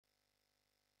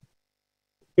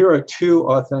Here are two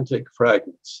authentic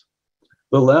fragments.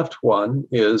 The left one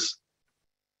is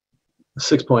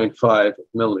 6.5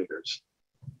 millimeters.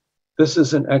 This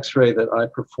is an X-ray that I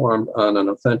performed on an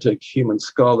authentic human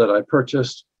skull that I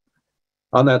purchased.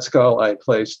 On that skull, I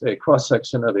placed a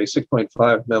cross-section of a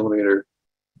 6.5 millimeter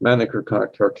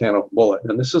Mannlicher-Carcano bullet.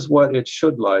 And this is what it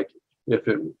should like if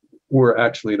it were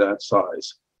actually that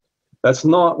size. That's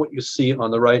not what you see on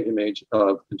the right image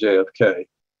of JFK.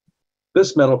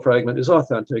 This metal fragment is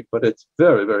authentic, but it's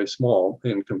very, very small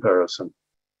in comparison.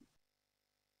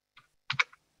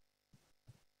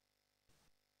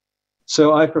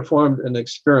 So I performed an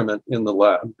experiment in the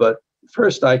lab, but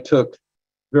first I took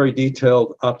very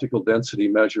detailed optical density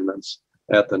measurements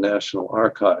at the National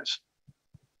Archives.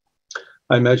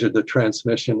 I measured the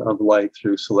transmission of light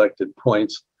through selected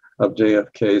points of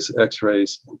JFK's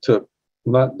X-rays, took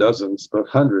not dozens, but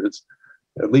hundreds,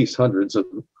 at least hundreds of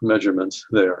measurements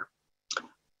there.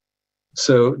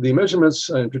 So the measurements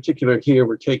in particular here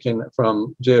were taken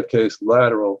from JFK's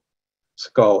lateral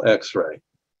skull X-ray.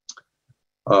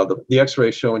 The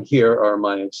X-rays shown here are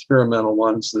my experimental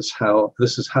ones. This is how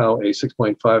a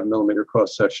 6.5 millimeter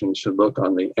cross-section should look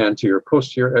on the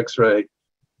anterior-posterior X-ray,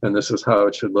 and this is how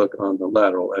it should look on the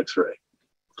lateral X-ray.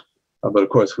 But of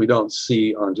course, we don't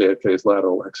see on JFK's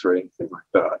lateral X-ray anything like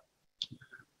that.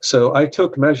 So I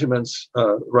took measurements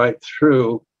right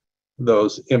through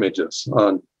those images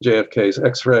on JFK's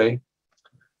X-ray,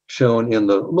 shown in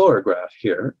the lower graph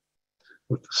here,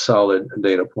 with solid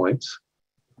data points.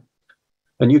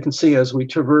 And you can see as we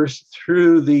traverse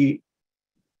through the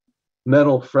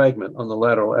metal fragment on the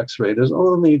lateral X-ray, there's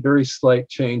only a very slight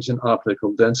change in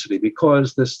optical density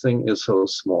because this thing is so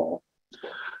small.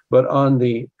 But on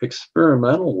the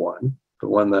experimental one, the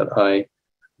one that I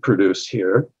produced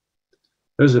here,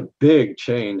 there's a big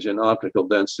change in optical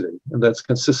density, and that's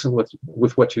consistent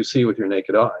with what you see with your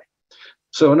naked eye.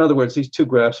 So in other words, these two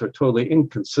graphs are totally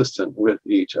inconsistent with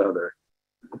each other.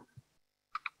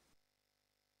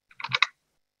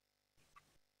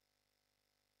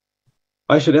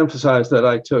 I should emphasize that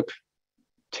I took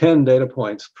 10 data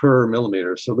points per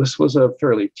millimeter. So this was a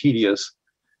fairly tedious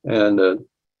measurement.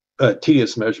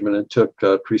 It took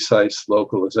precise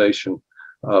localization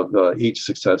of each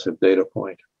successive data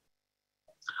point.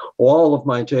 All of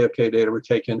my JFK data were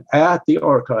taken at the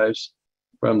archives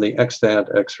from the extant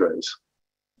X-rays.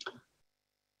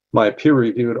 My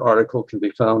peer-reviewed article can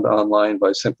be found online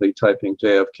by simply typing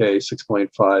JFK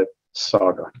 6.5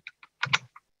 saga.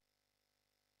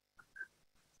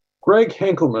 Greg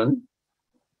Henkelman,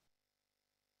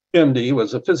 MD,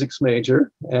 was a physics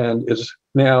major and is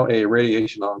now a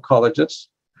radiation oncologist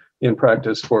in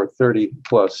practice for 30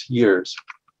 plus years.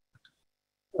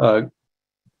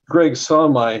 Greg saw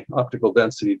my optical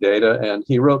density data and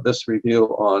he wrote this review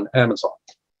on Amazon.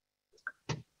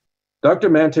 Dr.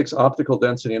 Mantik's optical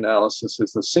density analysis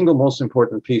is the single most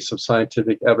important piece of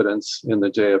scientific evidence in the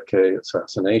JFK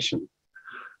assassination.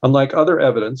 Unlike other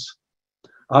evidence,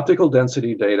 optical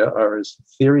density data are as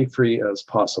theory-free as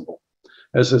possible,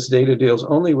 as this data deals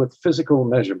only with physical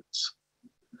measurements.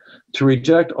 To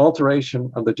reject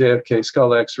alteration of the JFK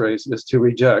skull X-rays is to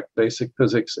reject basic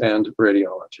physics and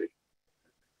radiology.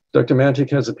 Dr. Mantik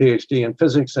has a PhD in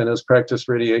physics and has practiced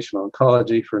radiation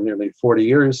oncology for nearly 40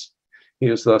 years. He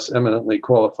is thus eminently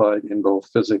qualified in both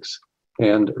physics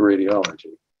and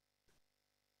radiology.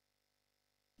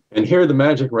 And here the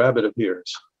magic rabbit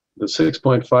appears. The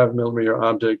 6.5 millimeter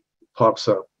object pops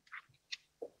up.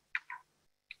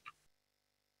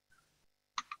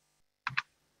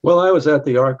 While I was at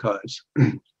the archives,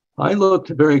 I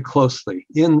looked very closely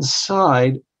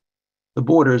inside the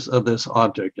borders of this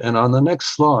object. And on the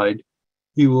next slide,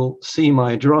 you will see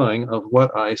my drawing of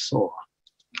what I saw.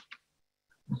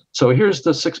 So here's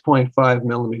the 6.5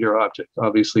 millimeter object,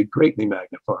 obviously greatly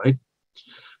magnified.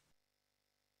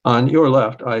 On your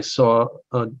left, I saw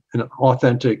an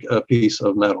authentic piece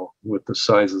of metal with the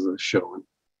sizes as shown.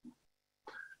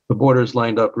 The borders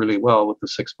lined up really well with the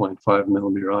 6.5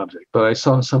 millimeter object, but I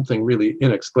saw something really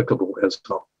inexplicable as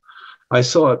well. I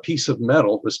saw a piece of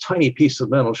metal, this tiny piece of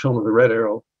metal shown with a red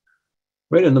arrow,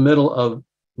 right in the middle of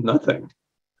nothing.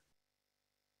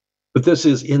 But this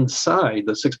is inside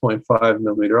the 6.5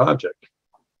 millimeter object.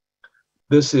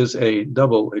 This is a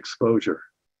double exposure.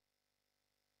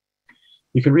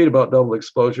 You can read about double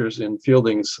exposures in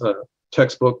Fielding's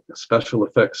textbook, Special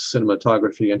Effects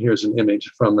Cinematography, and here's an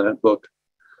image from that book.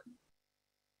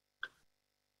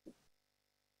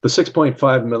 The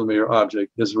 6.5 millimeter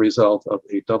object is a result of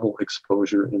a double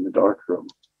exposure in the darkroom.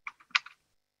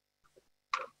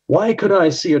 Why could I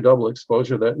see a double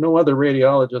exposure that no other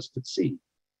radiologist could see?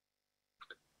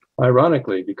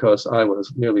 Ironically, because I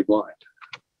was nearly blind.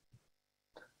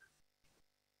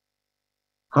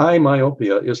 High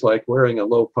myopia is like wearing a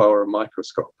low-power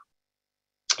microscope.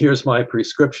 Here's my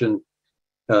prescription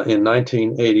in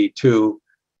 1982,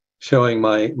 showing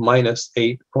my minus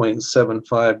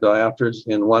 8.75 diopters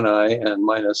in one eye and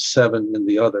minus 7 in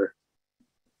the other.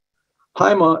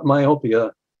 High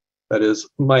myopia, that is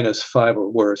minus 5 or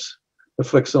worse,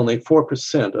 afflicts only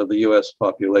 4% of the US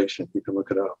population. You can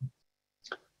look it up.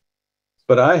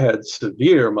 But I had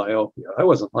severe myopia. I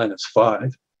wasn't minus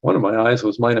 5. One of my eyes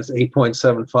was minus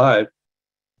 8.75,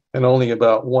 and only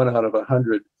about 1 out of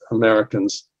 100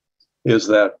 Americans is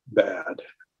that bad.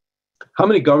 How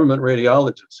many government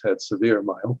radiologists had severe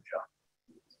myopia?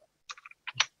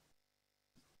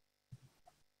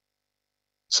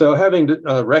 So having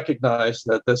recognized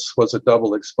that this was a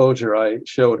double exposure, I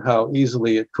showed how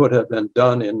easily it could have been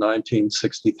done in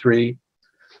 1963.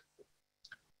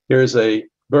 Here's a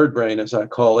bird brain, as I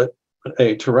call it,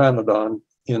 a pteranodon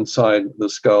inside the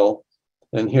skull,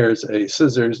 and here's a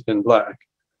scissors in black.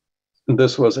 And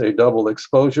this was a double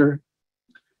exposure,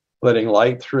 letting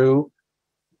light through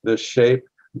this shape.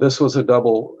 This was a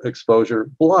double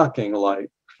exposure, blocking light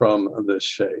from this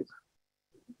shape.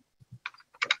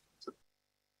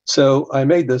 So I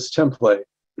made this template,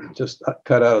 just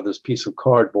cut out of this piece of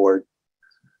cardboard,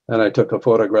 and I took a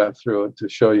photograph through it to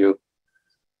show you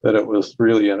that it was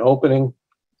really an opening.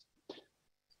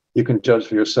 You can judge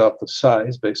for yourself the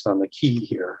size based on the key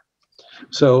here.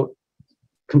 So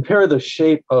compare the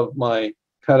shape of my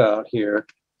cutout here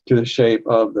to the shape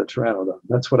of the pteranodon.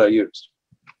 That's what I used.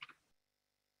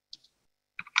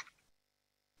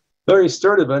 Larry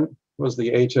Sturdivant was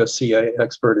the HSCA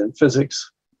expert in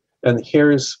physics. And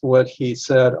here's what he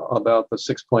said about the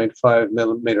 6.5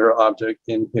 millimeter object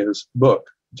in his book,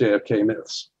 JFK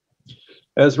Myths.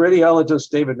 As radiologist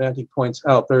David Mantik points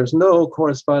out, there is no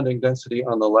corresponding density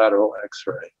on the lateral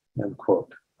X-ray, end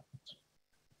quote.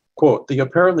 Quote, the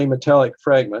apparently metallic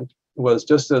fragment was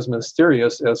just as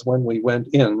mysterious as when we went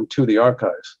into the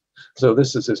archives. So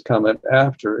this is his comment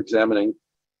after examining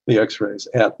the X-rays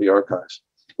at the archives.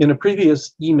 In a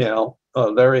previous email,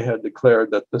 Larry had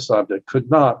declared that this object could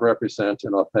not represent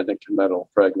an authentic metal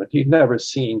fragment. He'd never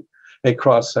seen a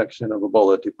cross-section of a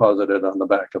bullet deposited on the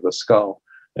back of the skull,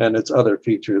 and its other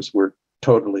features were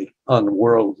totally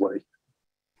unworldly.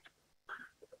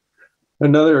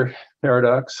 Another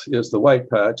paradox is the white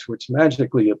patch, which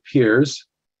magically appears.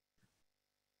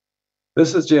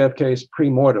 This is JFK's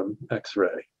pre-mortem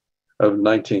X-ray of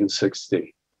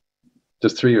 1960,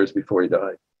 just 3 years before he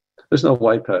died. There's no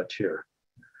white patch here,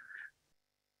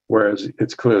 whereas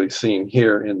it's clearly seen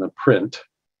here in the print.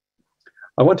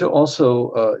 I want to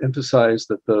also emphasize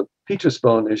that the petrous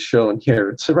bone is shown here.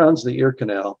 It surrounds the ear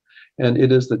canal, and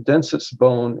it is the densest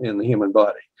bone in the human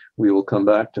body. We will come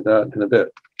back to that in a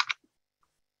bit.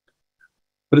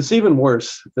 But it's even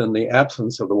worse than the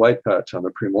absence of the white patch on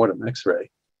the premortem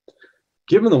X-ray.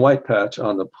 Given the white patch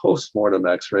on the postmortem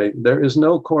X-ray, there is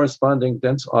no corresponding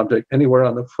dense object anywhere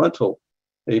on the frontal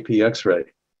AP X-ray.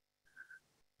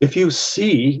 If you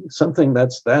see something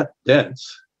that's that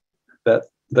dense,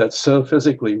 that's so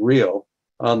physically real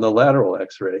on the lateral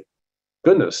X-ray,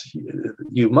 goodness,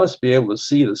 you must be able to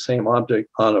see the same object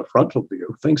on a frontal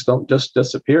view. Things don't just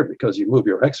disappear because you move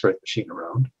your X-ray machine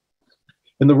around.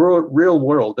 In the real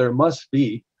world, there must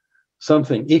be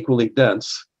something equally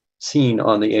dense seen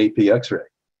on the AP X-ray,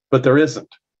 but there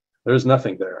isn't. There's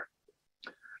nothing there.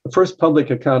 The first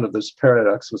public account of this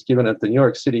paradox was given at the New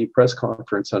York City press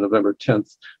conference on November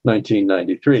 10th,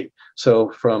 1993.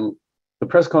 So from the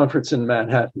press conference in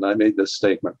Manhattan, I made this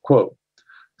statement, quote,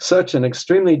 such an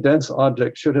extremely dense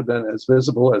object should have been as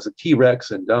visible as a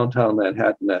T-Rex in downtown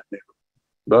Manhattan that noon.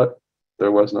 But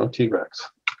there was no T-Rex.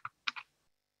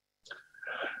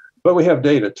 But we have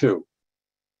data too.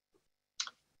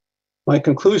 My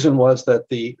conclusion was that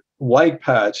the white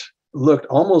patch looked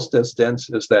almost as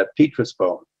dense as that petrous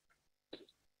bone.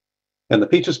 And the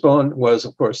petrous bone was,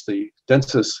 of course, the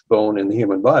densest bone in the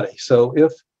human body. So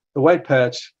if the white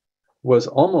patch was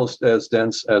almost as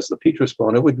dense as the petrous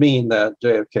bone, it would mean that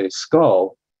JFK's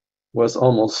skull was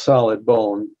almost solid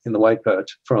bone in the white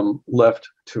patch from left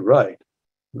to right.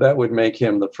 That would make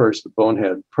him the first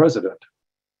bonehead president.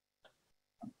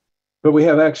 But we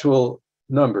have actual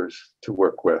numbers to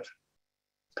work with.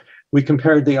 We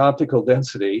compared the optical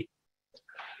density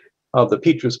of the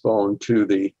petrous bone to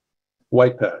the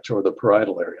white patch or the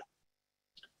parietal area.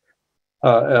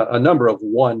 A number of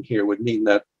 1 here would mean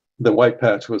that the white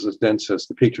patch was as dense as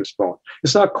the petrous bone.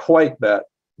 It's not quite that,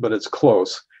 but it's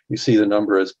close. You see the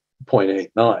number is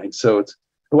 0.89. So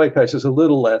the white patch is a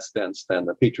little less dense than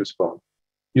the petrous bone,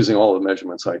 using all the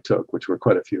measurements I took, which were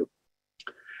quite a few.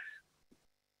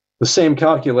 The same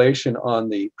calculation on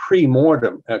the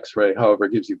pre-mortem X-ray, however,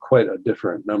 gives you quite a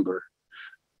different number.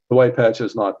 The white patch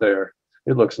is not there.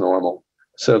 It looks normal.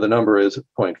 So the number is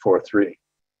 0.43.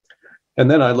 And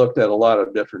then I looked at a lot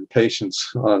of different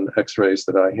patients on X-rays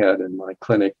that I had in my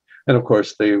clinic. And of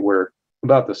course, they were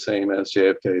about the same as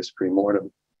JFK's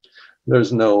pre-mortem.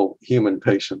 There's no human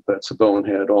patient that's a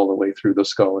bonehead all the way through the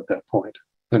skull at that point.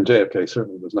 And JFK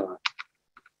certainly was not.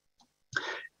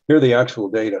 Here are the actual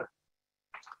data.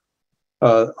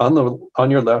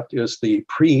 On your left is the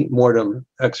pre-mortem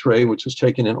X-ray, which was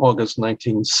taken in August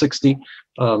 1960.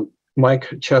 Mike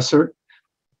Chesser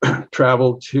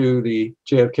traveled to the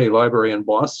JFK Library in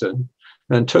Boston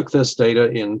and took this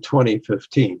data in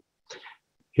 2015.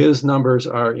 His numbers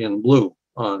are in blue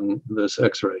on this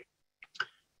X-ray.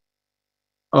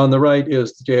 On the right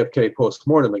is the JFK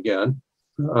postmortem again.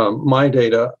 My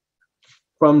data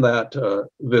from that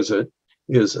visit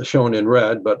is shown in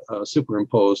red, but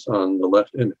superimposed on the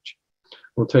left image.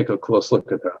 We'll take a close look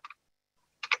at that.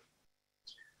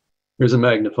 Here's a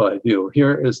magnified view.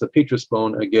 Here is the petrous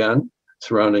bone again,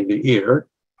 surrounding the ear.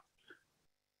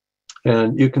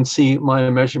 And you can see my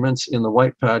measurements in the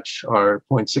white patch are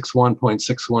 0.61,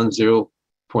 0.610,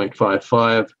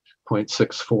 0.55,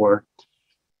 0.64,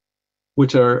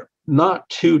 which are not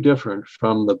too different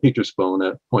from the petrous bone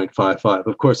at 0.55.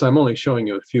 Of course, I'm only showing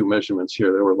you a few measurements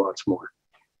here. There were lots more.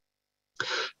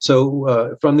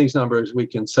 So from these numbers, we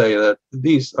can say that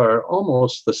these are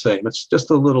almost the same. It's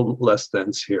just a little less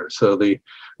dense here. So the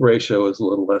ratio is a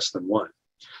little less than 1.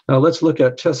 Now let's look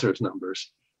at Chesser's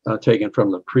numbers taken from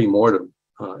the pre-mortem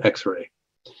X-ray.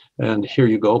 And here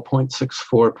you go,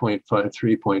 0.64,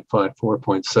 0.53, 0.54,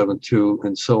 0.72,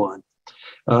 and so on.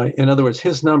 In other words,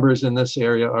 his numbers in this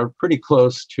area are pretty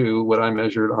close to what I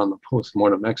measured on the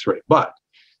post-mortem X-ray. But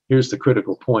here's the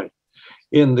critical point.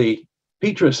 In the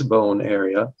petrous bone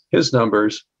area, his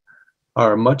numbers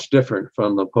are much different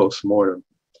from the post-mortem,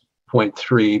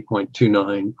 0.3,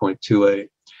 0.29, 0.28.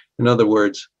 In other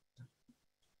words,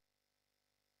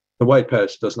 the white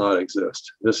patch does not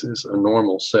exist. This is a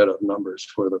normal set of numbers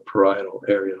for the parietal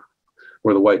area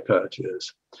where the white patch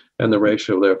is. And the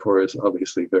ratio, therefore, is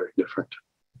obviously very different.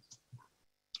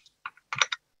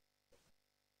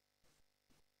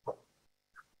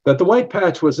 That the white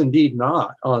patch was indeed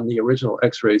not on the original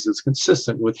X-rays is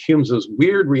consistent with Hume's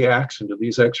weird reaction to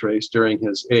these X-rays during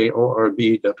his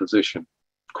AORB deposition.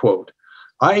 Quote,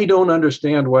 "I don't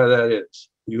understand why that is.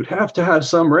 You'd have to have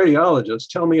some radiologist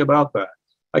tell me about that.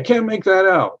 I can't make that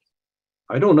out.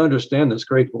 I don't understand this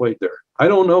great void there. I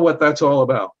don't know what that's all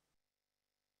about."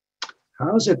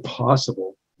 How is it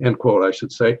possible, end quote, I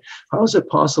should say, how is it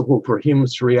possible for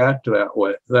humans to react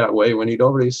that way when he'd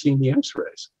already seen the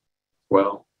X-rays?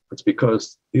 Well, it's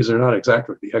because these are not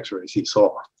exactly the X-rays he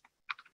saw.